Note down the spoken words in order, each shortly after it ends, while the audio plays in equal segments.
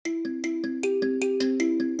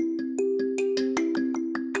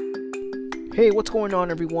Hey, what's going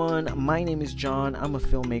on, everyone? My name is John. I'm a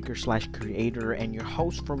filmmaker slash creator and your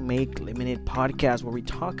host for Make Limited Podcast, where we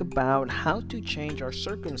talk about how to change our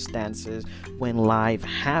circumstances when life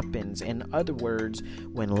happens. In other words,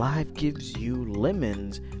 when life gives you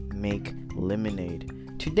lemons, make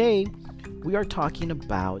lemonade. Today, we are talking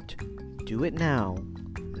about do it now,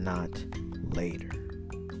 not later.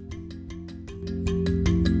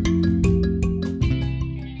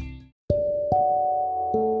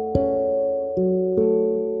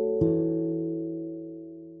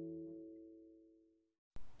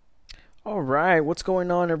 All right, what's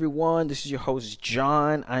going on, everyone? This is your host,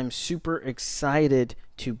 John. I'm super excited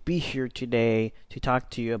to be here today to talk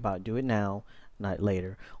to you about Do It Now, Not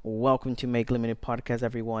Later. Welcome to Make Limited Podcast,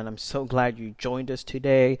 everyone. I'm so glad you joined us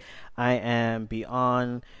today. I am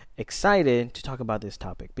beyond excited to talk about this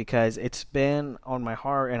topic because it's been on my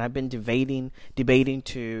heart, and I've been debating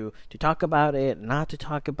to talk about it, not to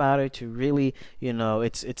talk about it, to really,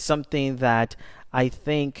 it's something that I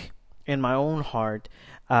think in my own heart.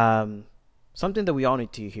 Something that we all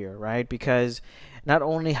need to hear, right? Because not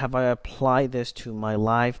only have I applied this to my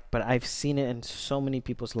life, but I've seen it in so many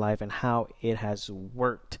people's life and how it has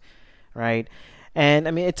worked, right? And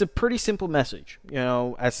I mean, it's a pretty simple message,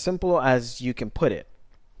 as simple as you can put it.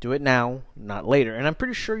 Do it now, not later. And I'm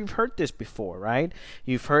pretty sure you've heard this before, right?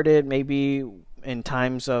 You've heard it maybe in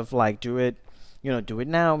times of like, do it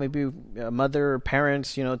now. Maybe a mother or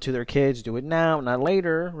parents, to their kids, do it now, not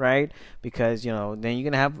later, right? Because, then you're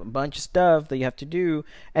going to have a bunch of stuff that you have to do.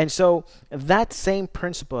 And so that same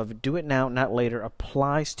principle of do it now, not later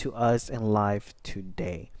applies to us in life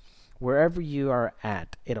today. Wherever you are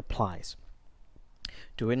at, it applies.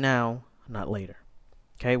 Do it now, not later.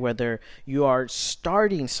 Okay, whether you are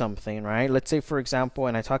starting something, right? Let's say, for example,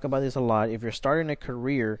 and I talk about this a lot, if you're starting a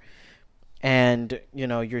career and,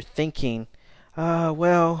 you're thinking,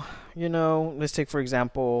 let's take, for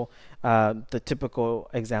example, the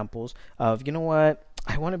typical examples of,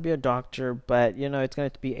 I want to be a doctor, but, it's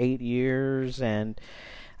going to be 8 years, and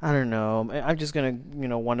I don't know, I'm just going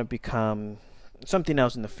to, want to become something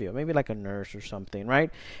else in the field, maybe like a nurse or something, right?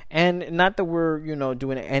 And not that we're,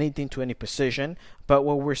 doing anything to any precision, but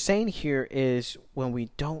what we're saying here is when we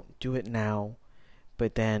don't do it now,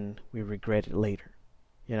 but then we regret it later.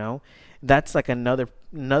 That's like another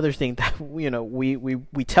thing that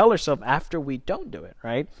we tell ourselves after we don't do it,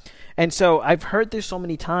 right? And so I've heard this so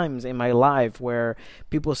many times in my life where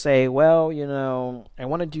people say, well, I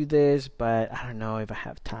want to do this, but I don't know if I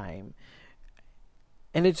have time.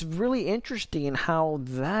 And it's really interesting how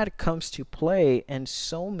that comes to play in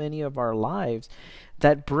so many of our lives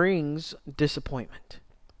that brings disappointment,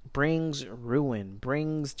 brings ruin,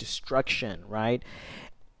 brings destruction, right?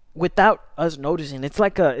 Without us noticing. It's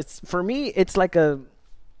like for me, it's like an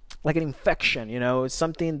infection, it's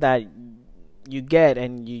something that you get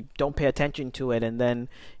and you don't pay attention to it, and then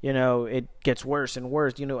it gets worse and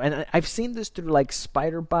worse, and I've seen this through like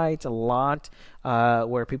spider bites a lot,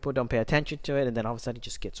 where people don't pay attention to it, and then all of a sudden it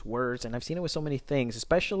just gets worse. And I've seen it with so many things,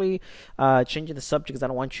 especially changing the subject, because I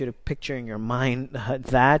don't want you to picture in your mind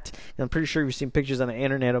that. And I'm pretty sure you've seen pictures on the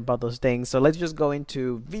internet about those things. So let's just go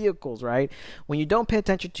into vehicles, right? When you don't pay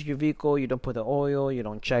attention to your vehicle, you don't put the oil, you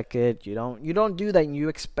don't check it, you don't do that, and you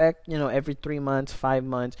expect every 3 months, 5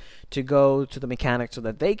 months to go to the mechanic so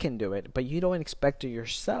that they can do it, but you don't expect it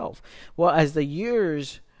yourself. Well, as the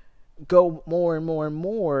years go more and more and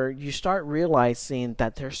more, you start realizing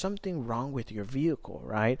that there's something wrong with your vehicle,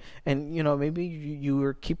 right? And maybe you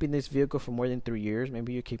were keeping this vehicle for more than 3 years,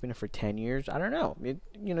 maybe you're keeping it for 10 years, I don't know,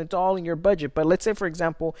 it's all in your budget. But let's say, for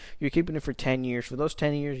example, you're keeping it for 10 years. For those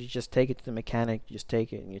 10 years, you just take it to the mechanic, you just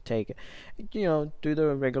take it and you take it, do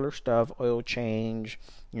the regular stuff, oil change,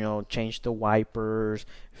 change the wipers,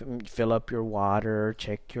 fill up your water,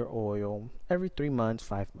 check your oil every 3 months,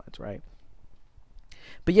 5 months, right?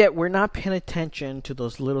 But yet we're not paying attention to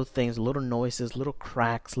those little things, little noises, little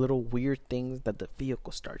cracks, little weird things that the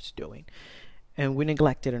vehicle starts doing, and we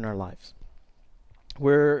neglect it in our lives.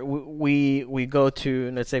 We go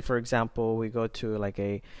to, let's say, for example, we go to like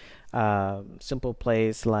a simple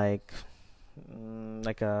place like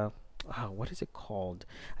a what is it called?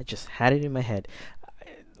 I just had it in my head.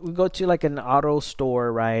 We go to like an auto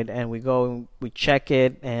store, right? And we go, we check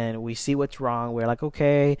it, and we see what's wrong. We're like,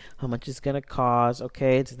 okay, how much is gonna cost?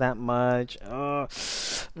 Okay, it's that much. I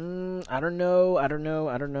don't know.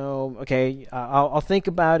 Okay, I'll think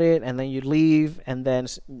about it, and then you leave, and then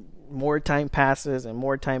more time passes, and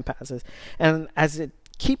more time passes, and as it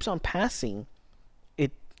keeps on passing,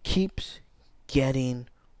 it keeps getting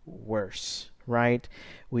worse, right?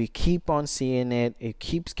 We keep on seeing it. It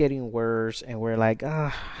keeps getting worse, and we're like,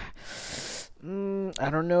 I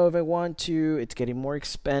don't know if I want to. It's getting more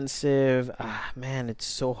expensive. Ah, man, it's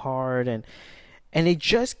so hard, and it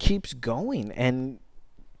just keeps going. And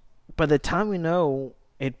by the time we know,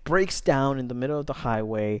 it breaks down in the middle of the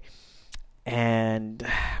highway, and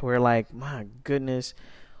we're like, my goodness,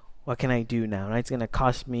 what can I do now? And it's gonna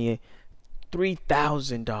cost me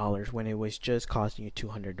 $3,000 when it was just costing you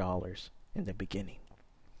 $200 in the beginning.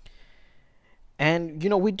 And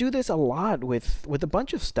we do this a lot with a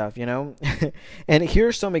bunch of stuff. And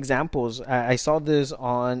here's some examples. I saw this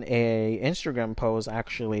on a Instagram post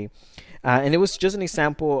actually, and it was just an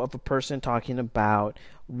example of a person talking about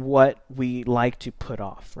what we like to put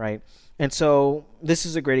off, right? And so this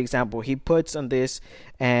is a great example. He puts on this,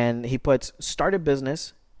 and he puts start a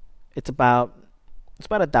business. It's about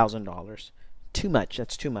 $1,000. Too much.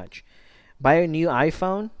 That's too much. Buy a new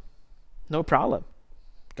iPhone. No problem.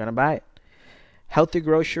 Gonna buy it. Healthy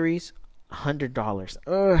groceries, $100.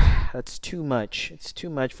 Ugh, that's too much. It's too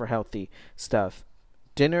much for healthy stuff.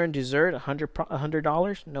 Dinner and dessert,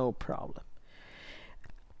 $100. No problem.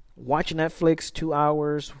 Watch Netflix 2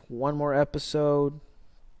 hours, one more episode.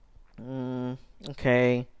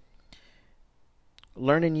 Okay.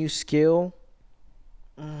 Learn a new skill.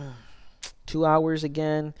 2 hours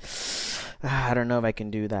again. I don't know if I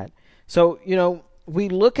can do that. So we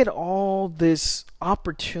look at all these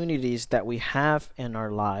opportunities that we have in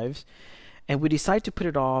our lives, and we decide to put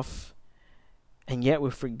it off, and yet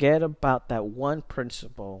we forget about that one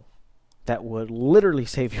principle that would literally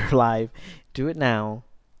save your life. Do it now,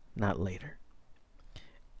 not later.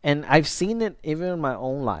 And I've seen it even in my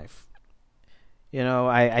own life.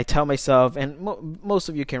 I tell myself, and most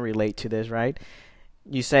of you can relate to this, right?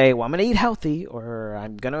 You say, well, I'm going to eat healthy, or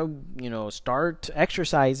I'm going to, start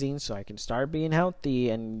exercising so I can start being healthy.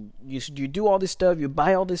 And you do all this stuff, you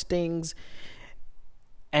buy all these things,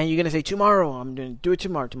 and you're going to say, tomorrow, I'm going to do it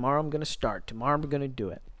tomorrow. Tomorrow, I'm going to start. Tomorrow, I'm going to do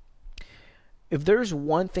it. If there's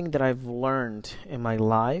one thing that I've learned in my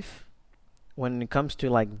life when it comes to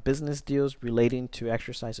like business deals relating to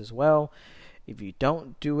exercise as well, if you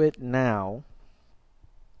don't do it now,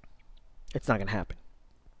 it's not going to happen.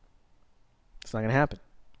 It's not going to happen.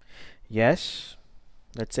 Yes,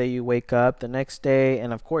 let's say you wake up the next day,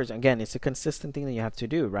 and of course, again, it's a consistent thing that you have to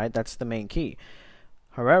do, right? That's the main key.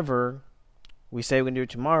 However, we say we're going to do it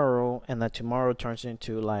tomorrow, and that tomorrow turns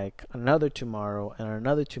into like another tomorrow and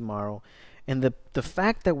another tomorrow. And the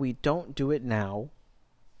fact that we don't do it now,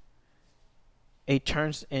 it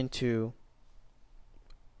turns into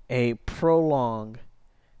a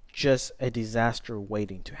just a disaster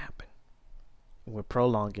waiting to happen. We're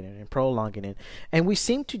prolonging it and prolonging it. And we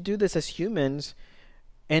seem to do this as humans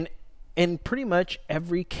in pretty much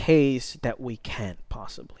every case that we can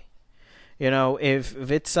possibly.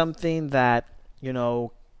 If it's something that,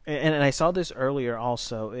 and I saw this earlier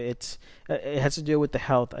also, it has to do with the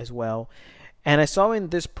health as well. And I saw in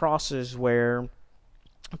this process where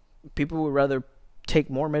people would rather take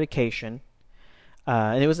more medication.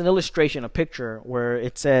 And it was an illustration, a picture where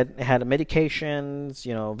it said it had medications,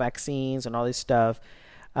 vaccines, and all this stuff.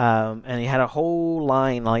 And it had a whole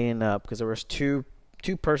line lining up because there was two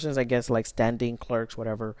persons, I guess, like standing clerks,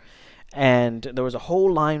 whatever. And there was a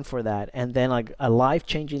whole line for that. And then like a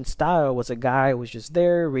life-changing style was a guy who was just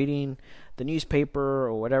there reading the newspaper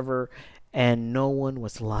or whatever, and no one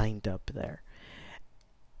was lined up there.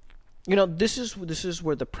 This is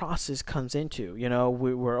where the process comes into.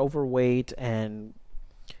 We're overweight, and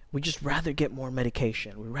we just rather get more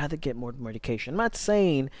medication. We rather get more medication. I'm not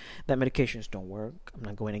saying that medications don't work. I'm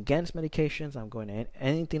not going against medications. I'm going to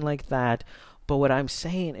anything like that. But what I'm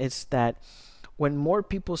saying is that when more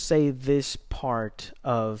people say this part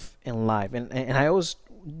of in life, and I always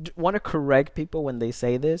want to correct people when they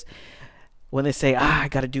say this, when they say, I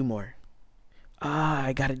got to do more.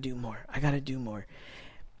 I got to do more. I got to do more.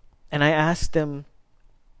 And I asked them,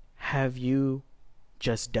 have you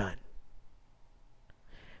just done?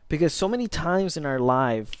 Because so many times in our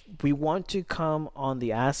life, we want to come on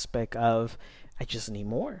the aspect of, I just need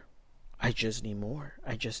more. I just need more.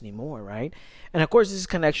 I just need more, right? And of course, this is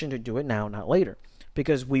connection to do it now, not later.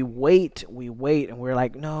 Because we wait, and we're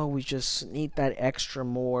like, no, we just need that extra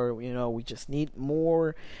more. We just need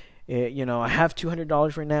more. I have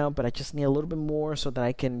 $200 right now, but I just need a little bit more so that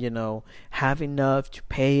I can, have enough to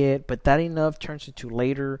pay it. But that enough turns into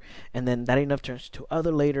later, and then that enough turns into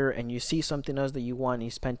other later, and you see something else that you want, and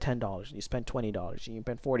you spend $10, and you spend $20, and you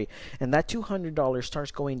spend $40, and that $200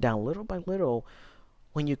 starts going down little by little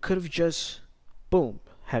when you could have just, boom,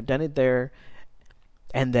 have done it there,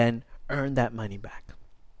 and then earn that money back.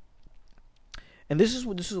 And this is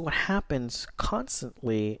what happens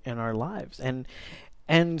constantly in our lives. And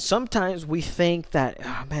And sometimes we think that,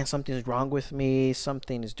 oh man, something's wrong with me,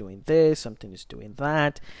 something is doing this, something is doing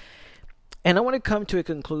that. And I want to come to a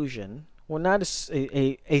conclusion. Well, not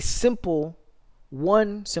a simple,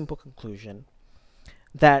 one simple conclusion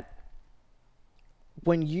that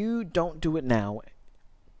when you don't do it now,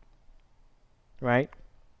 right?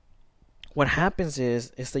 What happens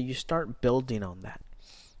is that you start building on that.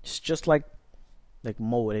 It's just like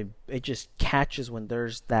mold. It just catches when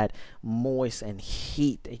there's that moist and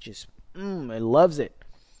heat. It loves it.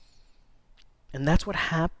 And that's what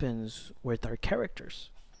happens with our characters.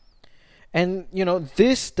 And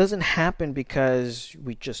this doesn't happen because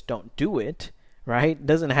we just don't do it, right? It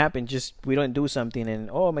doesn't happen just we don't do something and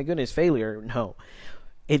oh my goodness, failure. No.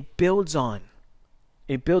 It builds on.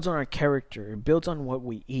 It builds on our character. It builds on what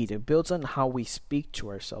we eat. It builds on how we speak to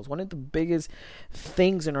ourselves. One of the biggest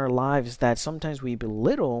things in our lives that sometimes we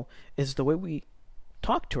belittle is the way we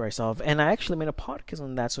talk to ourselves. And I actually made a podcast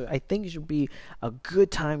on that. So I think it should be a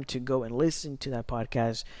good time to go and listen to that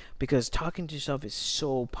podcast because talking to yourself is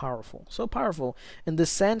so powerful. So powerful in the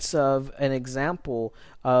sense of an example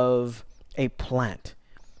of a plant.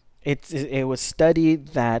 It was studied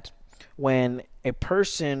that when a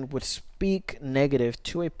person would speak negative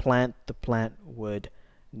to a plant, the plant would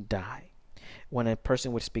die. When a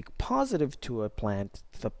person would speak positive to a plant,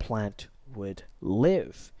 the plant would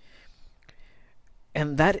live.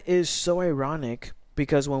 And that is so ironic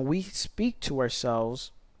because when we speak to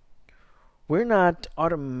ourselves, we're not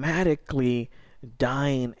automatically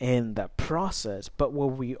dying in that process. But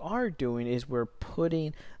what we are doing is we're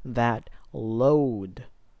putting that load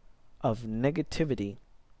of negativity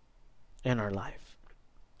in our life.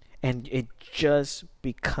 And it just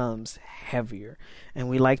becomes heavier. And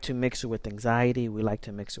we like to mix it with anxiety. We like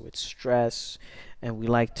to mix it with stress. And we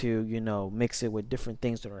like to, mix it with different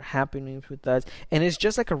things that are happening with us. And it's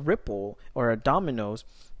just like a ripple or a dominoes.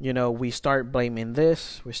 We start blaming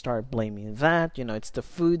this. We start blaming that. It's the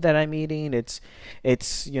food that I'm eating. It's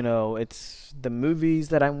the movies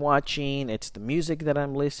that I'm watching. It's the music that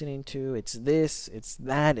I'm listening to. It's this. It's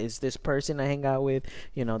that. It's this person I hang out with.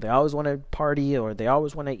 They always want to party or they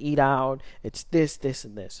always want to eat out. It's this, this,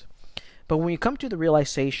 and this. But when you come to the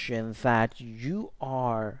realization that you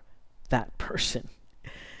are that person,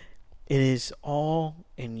 it is all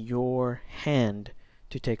in your hand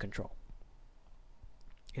to take control.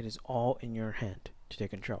 It is all in your hand to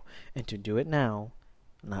take control and to do it now,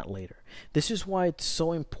 not later. This is why it's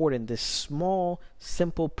so important. This small,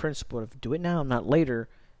 simple principle of do it now, not later,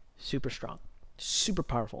 super strong, super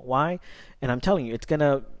powerful. Why? And I'm telling you, it's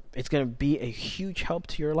gonna be a huge help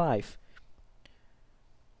to your life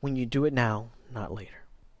when you do it now, not later.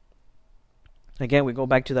 Again, we go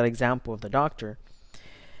back to that example of the doctor.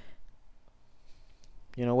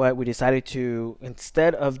 You know what? We decided to,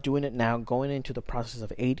 instead of doing it now, going into the process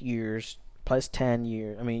of 8 years plus 10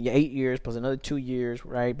 years. 8 years plus another 2 years,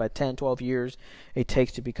 right? By 10, 12 years it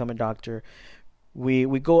takes to become a doctor. We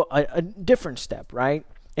go a different step, right?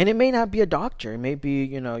 And it may not be a doctor. It may be,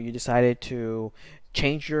 you decided to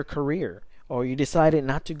change your career or you decided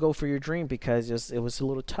not to go for your dream because it was a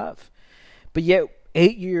little tough. But yet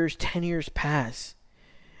 8 years, 10 years pass,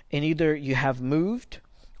 and either you have moved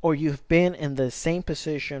or you've been in the same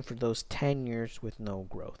position for those 10 years with no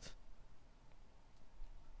growth.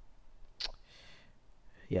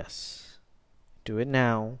 Yes. Do it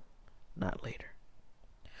now, not later.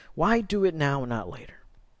 Why do it now, not later?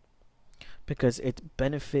 Because it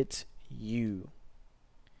benefits you.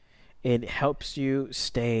 It helps you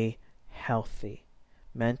stay healthy,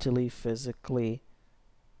 mentally, physically,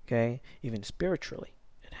 okay, even spiritually.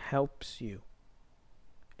 It helps you.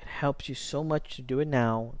 It helps you so much to do it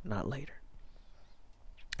now, not later.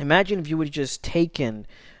 Imagine if you would have just taken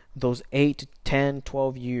those 8 to 10,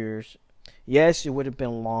 12 years. Yes, it would have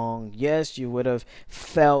been long. Yes, you would have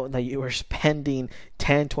felt that you were spending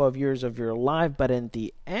 10, 12 years of your life. But in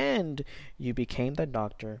the end, you became that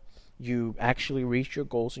doctor. You actually reached your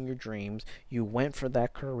goals and your dreams. You went for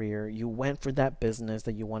that career. You went for that business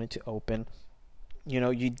that you wanted to open.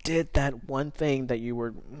 You did that one thing that you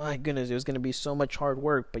were, my goodness, it was going to be so much hard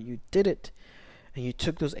work, but you did it. And you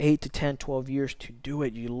took those 8 to 10, 12 years to do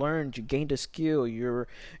it. You learned, you gained a skill. You're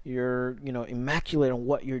immaculate on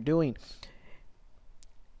what you're doing.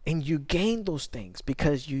 And you gain those things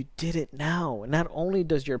because you did it now. Not only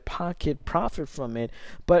does your pocket profit from it,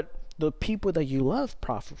 but the people that you love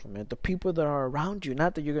profit from it. The people that are around you.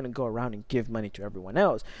 Not that you're going to go around and give money to everyone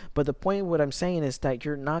else. But the point of what I'm saying is that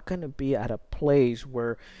you're not going to be at a place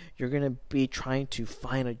where you're going to be trying to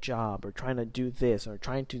find a job or trying to do this or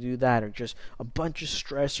trying to do that or just a bunch of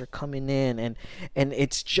stress are coming in and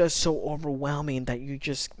it's just so overwhelming that you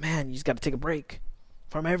just got to take a break.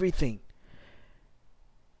 from everything.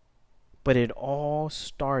 But it all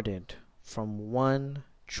started from one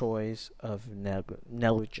choice of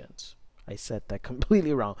negligence. I said that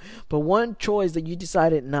completely wrong. But one choice that you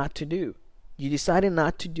decided not to do. You decided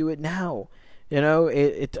not to do it now.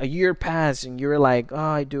 A year passed and you're like, oh,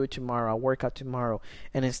 I do it tomorrow. I'll work out tomorrow.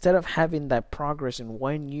 And instead of having that progress in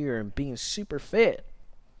 1 year and being super fit,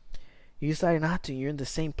 you decided not to. You're in the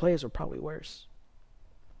same place or probably worse.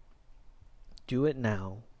 Do it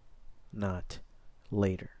now, not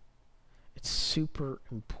later. It's super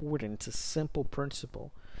important. It's a simple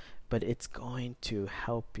principle, but it's going to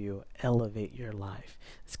help you elevate your life.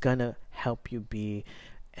 It's going to help you be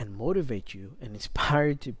and motivate you and inspire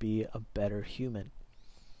you to be a better human.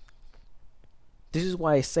 This is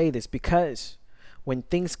why I say this, because when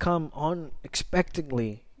things come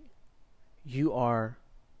unexpectedly, you are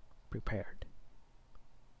prepared.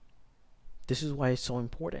 This is why it's so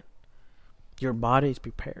important. Your body is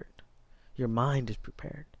prepared. Your mind is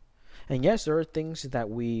prepared. And yes, there are things that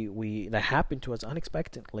that happen to us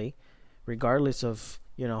unexpectedly, regardless of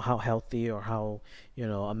how healthy or how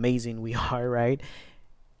amazing we are, right?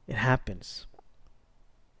 It happens.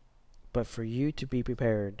 But for you to be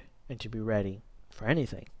prepared and to be ready for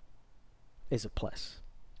anything is a plus.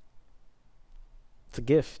 It's a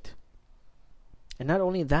gift. And not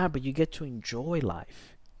only that, but you get to enjoy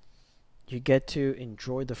life. You get to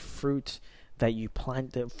enjoy the fruit that you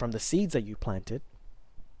planted from the seeds that you planted.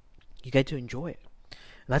 You get to enjoy it.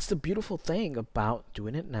 And that's the beautiful thing about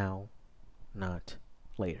doing it now, not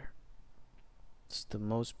later. It's the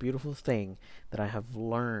most beautiful thing that I have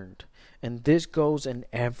learned. And this goes in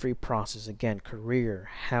every process. Again, career,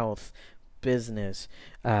 health, business,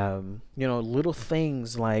 little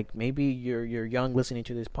things like maybe you're young listening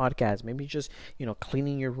to this podcast, maybe just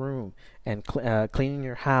cleaning your room and cleaning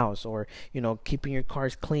your house, or keeping your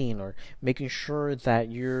cars clean, or making sure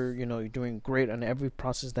that you're doing great on every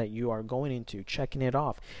process that you are going into, checking it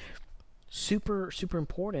off. Super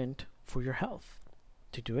important for your health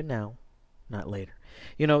to do it now, not later.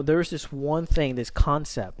 There's this one thing, this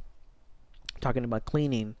concept talking about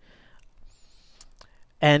cleaning.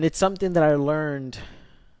 And it's something that I learned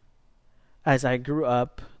as I grew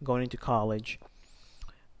up going into college,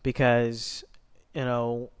 because,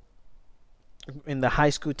 in the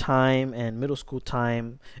high school time and middle school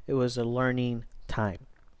time, it was a learning time.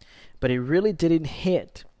 But it really didn't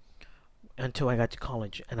hit until I got to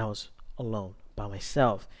college and I was alone by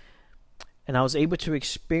myself. And I was able to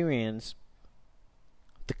experience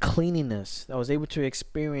the cleanliness. I was able to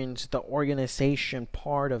experience the organization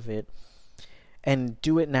part of it. And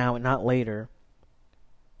do it now and not later.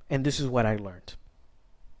 And this is what I learned.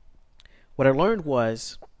 What I learned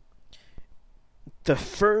was the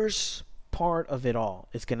first part of it all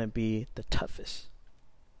is going to be the toughest.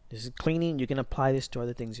 This is cleaning. You can apply this to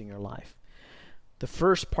other things in your life. The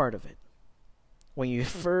first part of it, when you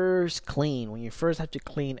first clean, when you first have to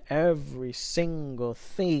clean every single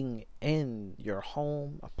thing in your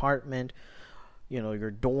home, apartment, your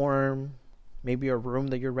dorm, maybe a room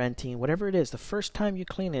that you're renting, whatever it is, the first time you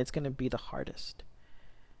clean it, it's going to be the hardest.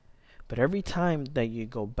 But every time that you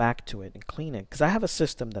go back to it and clean it, because I have a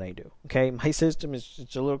system that I do, okay? My system is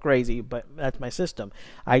it's a little crazy, but that's my system.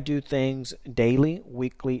 I do things daily,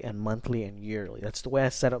 weekly, and monthly, and yearly. That's the way I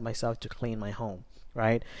set up myself to clean my home,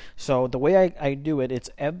 right? So the way I do it,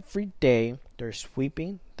 it's every day there's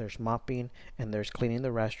sweeping, there's mopping, and there's cleaning the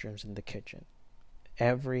restrooms and the kitchen.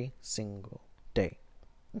 Every single day.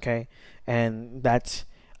 Okay, and that's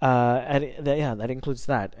that includes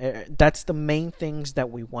that. That's the main things that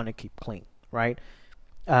we want to keep clean, right?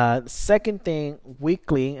 Second thing,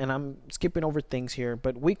 weekly, and I'm skipping over things here,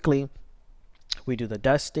 but weekly we do the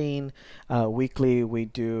dusting. Weekly we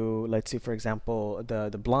do, let's see, for example,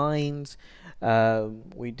 the blinds.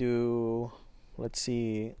 We do, let's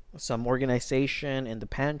see, some organization in the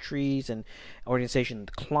pantries and organization in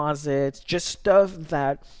the closets. Just stuff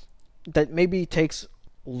that maybe takes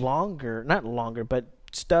not longer, but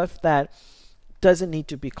stuff that doesn't need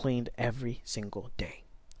to be cleaned every single day,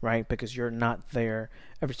 right? Because you're not there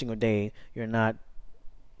every single day. You're not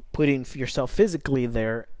putting yourself physically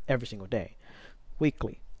there every single day.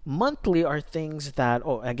 Weekly. Monthly are things that,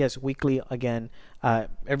 I guess weekly, again,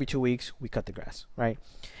 every 2 weeks we cut the grass, right?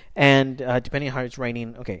 And depending on how it's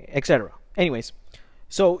raining, okay, etc. Anyways,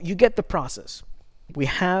 so you get the process. We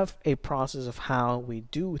have a process of how we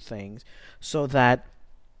do things so that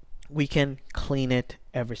we can clean it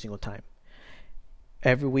every single time.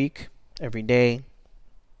 Every week, every day.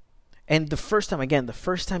 And the first time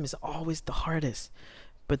is always the hardest.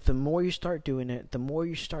 But the more you start doing it, the more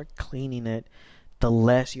you start cleaning it, the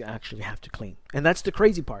less you actually have to clean. And that's the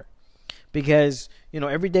crazy part. because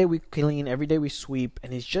every day we clean, every day we sweep,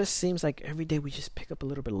 and it just seems like every day we just pick up a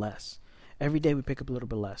little bit less. Every day we pick up a little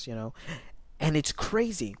bit less, and it's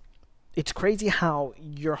crazy. It's crazy how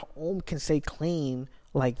your home can stay clean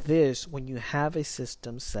like this when you have a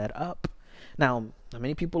system set up. Now, not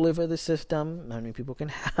many people live with a system, not many people can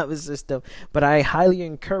have a system, but I highly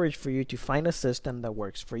encourage for you to find a system that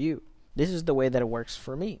works for you. This is the way that it works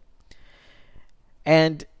for me.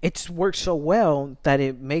 And it's worked so well that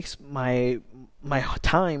it makes my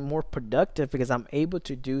time more productive, because I'm able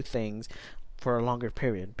to do things for a longer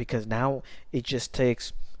period, because now it just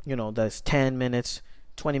takes, those 10 minutes,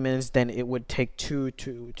 20 minutes, then it would take 2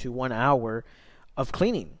 to 1 hour of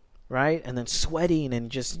cleaning, right? And then sweating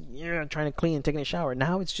and just trying to clean and taking a shower.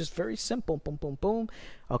 Now it's just very simple. Boom, boom, boom.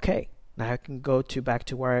 Okay, now I can go back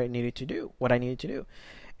to where I needed to do what I needed to do.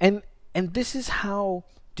 And this is how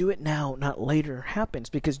do it now, not later happens,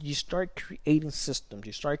 because you start creating systems.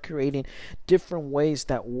 You start creating different ways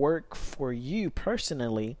that work for you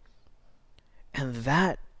personally, and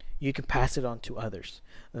that you can pass it on to others.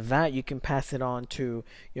 That you can pass it on to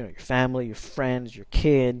your family, your friends, your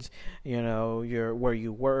kids, your where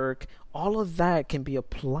you work. All of that can be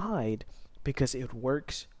applied because it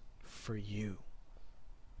works for you.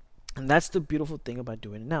 And that's the beautiful thing about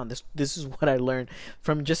doing it now. This is what I learned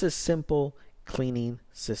from just a simple cleaning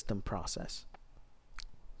system process.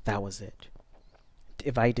 That was it.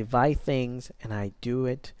 If I divide things and I do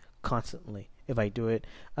it constantly, if I do it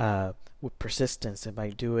with persistence, if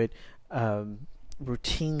I do it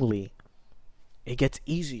routinely, it gets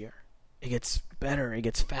easier, it gets better, it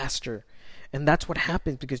gets faster. And that's what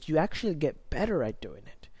happens, because you actually get better at doing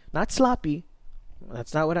it. Not sloppy.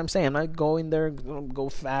 That's not what I'm saying. I'm not going there, go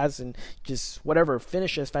fast and just whatever,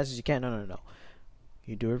 finish as fast as you can. No.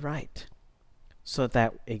 You do it right, so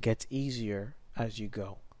that it gets easier as you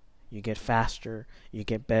go. You get faster, you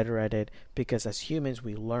get better at it, because as humans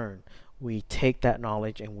we learn. We take that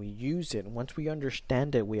knowledge and we use it. And once we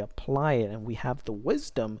understand it, we apply it, and we have the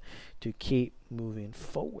wisdom to keep moving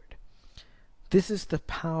forward. This is the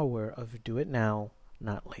power of do it now,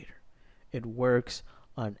 not later. It works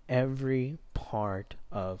on every part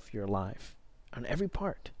of your life. On every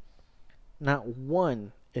part. Not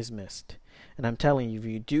one is missed. And I'm telling you, if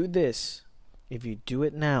you do this, if you do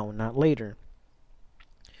it now, not later,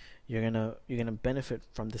 you're gonna benefit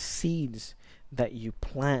from the seeds that you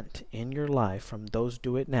plant in your life from those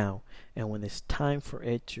do it now. And when it's time for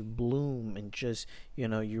it to bloom and just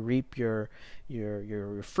you reap your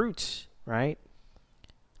fruits, right?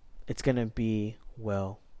 It's gonna be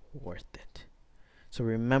well worth it. So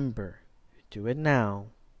remember, do it now,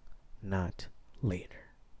 not later.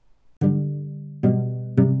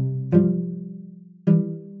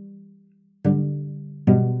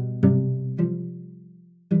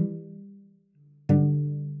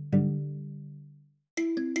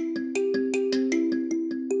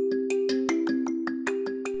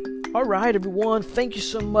 All right, everyone. Thank you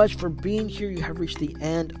so much for being here. You have reached the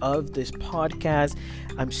end of this podcast.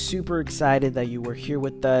 I'm super excited that you were here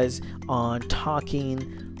with us on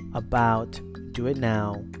talking about do it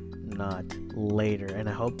now, not later. And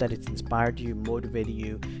I hope that it's inspired you, motivated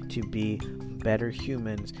you to be better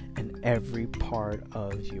humans in every part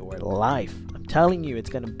of your life. I'm telling you, it's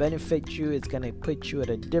going to benefit you. It's going to put you at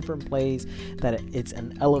a different place, that it's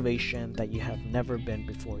an elevation that you have never been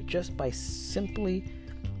before, just by simply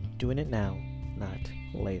doing it now, not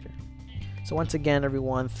later. So once again,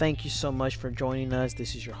 everyone, thank you so much for joining us.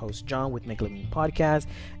 This is your host, John, with Make Living Podcast,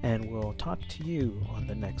 and we'll talk to you on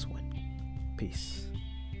the next one. Peace.